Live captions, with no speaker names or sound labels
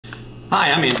Hi,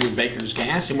 I'm Andrew with Baker's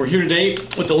Gas, and we're here today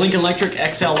with the Lincoln Electric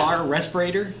XLR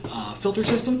Respirator filter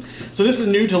system. So this is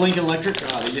new to Lincoln Electric.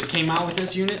 They just came out with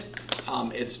this unit.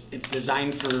 It's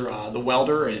designed for the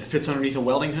welder, and it fits underneath a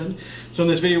welding hood. So in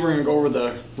this video, we're going to go over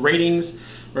the ratings,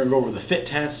 we're going to go over the fit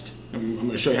test, I'm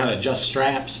going to show you how to adjust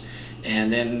straps,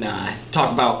 and then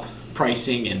talk about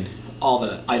pricing and all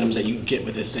the items that you can get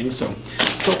with this thing. So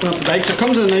let's open up the bag. So it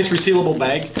comes in a nice resealable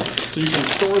bag, so you can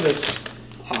store this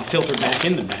filter back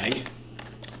in the bag.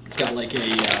 It's got like a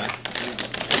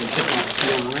Ziploc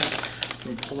seal on it.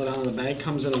 We'll pull it out of the bag.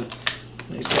 Comes in a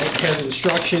nice bag. It has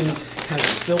instructions, has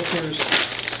the filters.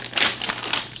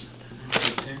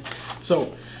 Right there.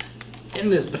 So in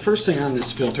this, the first thing on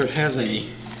this filter, it has a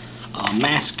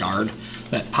mask guard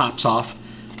that pops off,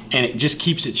 and it just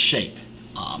keeps its shape.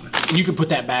 And you can put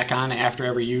that back on after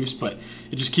every use, but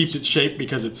it just keeps its shape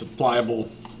because it's a pliable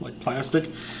like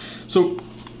plastic. So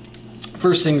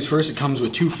first things first, it comes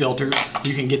with two filters.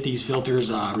 You can get these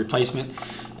filters replacement,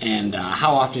 and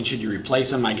how often should you replace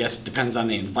them? I guess it depends on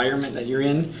the environment that you're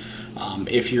in.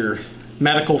 If you're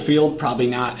medical field, probably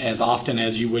not as often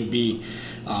as you would be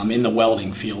in the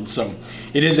welding field. So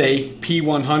it is a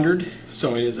P100,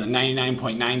 so it is a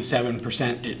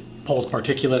 99.97%. It pulls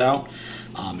particulate out,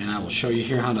 and I will show you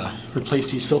here how to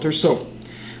replace these filters. So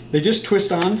they just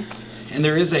twist on, and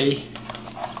there is a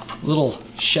little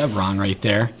chevron right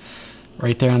there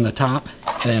on the top,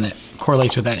 and then it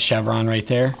correlates with that chevron right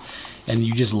there, and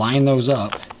you just line those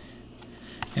up,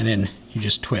 and then you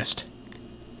just twist.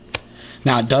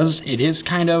 Now it is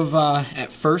kind of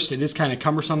at first it is kind of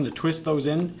cumbersome to twist those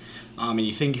in, and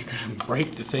you think you're gonna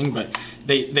break the thing, but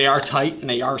they are tight and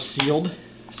they are sealed,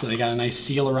 so they got a nice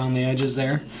seal around the edges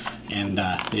there, and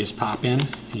they just pop in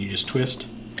and you just twist.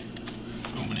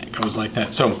 Oh, and it goes like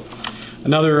that. So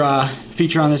another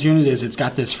feature on this unit is it's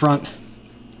got this front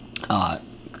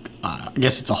I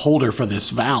guess it's a holder for this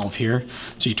valve here.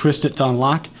 So you twist it to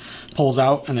unlock, pulls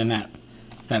out, and then that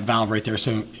valve right there.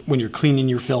 So when you're cleaning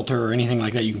your filter or anything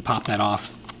like that, you can pop that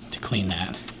off to clean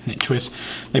that. And it twists.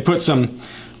 They put some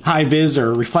high vis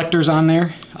or reflectors on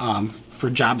there for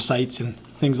job sites and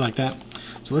things like that.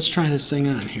 So let's try this thing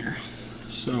on here.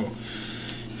 So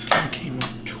it kind of came up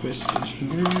twisted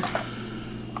here. There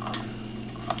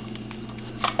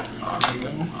we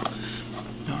go.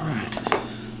 All right.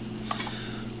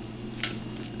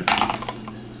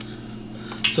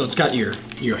 So it's got your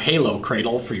halo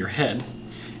cradle for your head,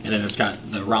 and then it's got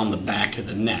around the back of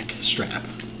the neck strap.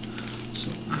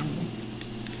 So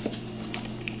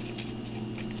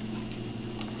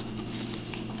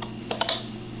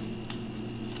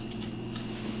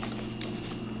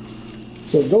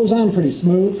it goes on pretty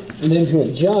smooth, and then to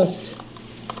adjust,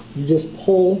 you just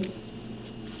pull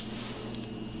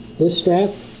this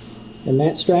strap and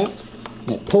that strap,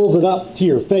 and it pulls it up to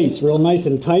your face real nice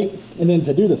and tight. And then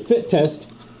to do the fit test,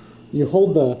 you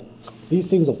hold these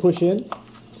things will push in,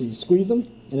 so you squeeze them,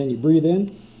 and then you breathe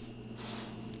in.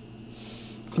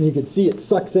 And you can see it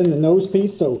sucks in the nose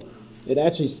piece, so it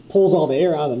actually pulls all the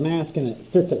air out of the mask, and it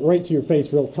fits it right to your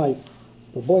face real tight.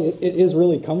 But boy, it is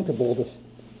really comfortable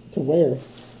to wear.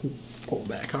 Pull it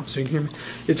back off so you can hear me.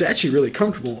 It's actually really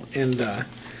comfortable, and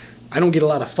I don't get a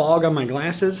lot of fog on my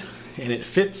glasses, and it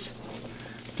fits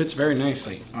very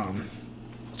nicely.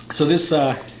 So this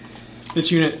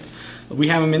unit, we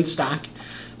have them in stock.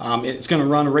 It's going to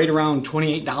run right around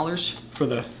 $28 for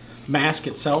the mask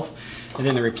itself, and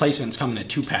then the replacement's coming at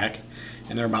 2-pack,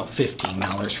 and they're about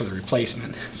 $15 for the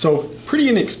replacement. So pretty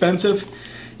inexpensive,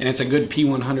 and it's a good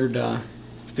P100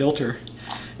 filter,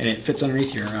 and it fits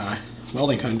underneath your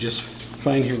welding hood just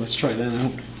fine. Here, let's try that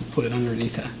out. Put it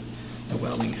underneath the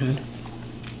welding hood.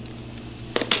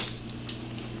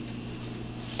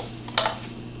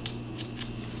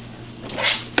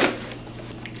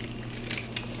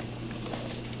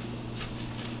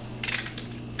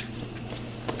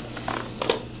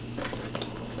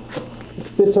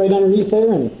 Fits right underneath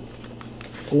there, and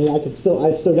I mean I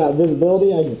still got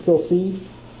visibility. I can still see,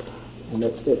 and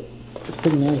it's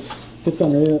pretty nice. Fits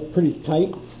under there pretty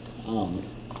tight.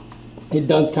 It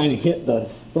does kind of hit the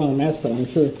front of the mask, but I'm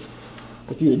sure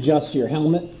if you adjust your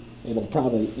helmet, it'll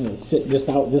probably sit just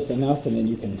out just enough, and then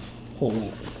you can pull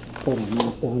that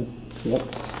mask down. Yep,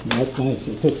 and that's nice.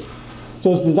 It fits.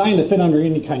 So it's designed to fit under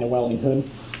any kind of welding hood,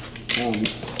 and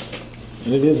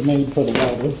it is made for the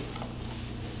welder.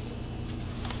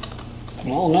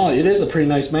 Well, no, it is a pretty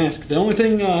nice mask. The only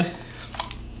thing, I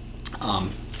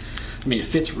mean, it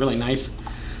fits really nice.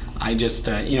 I just,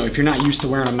 if you're not used to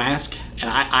wearing a mask, and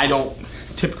I don't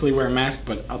typically wear a mask,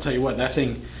 but I'll tell you what, that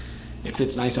thing, it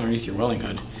fits nice underneath your welding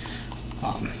hood.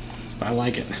 But I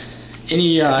like it.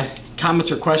 Any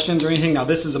comments or questions or anything? Now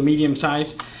this is a medium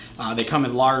size. They come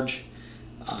in large,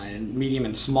 and medium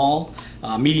and small.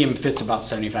 Medium fits about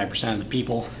 75% of the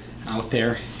people out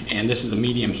there, and this is a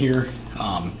medium here.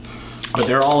 But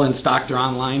they're all in stock. They're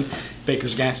online,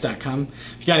 bakersgas.com.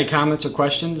 If you got any comments or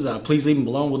questions, please leave them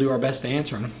below and we'll do our best to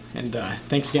answer them. And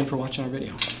thanks again for watching our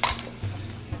video.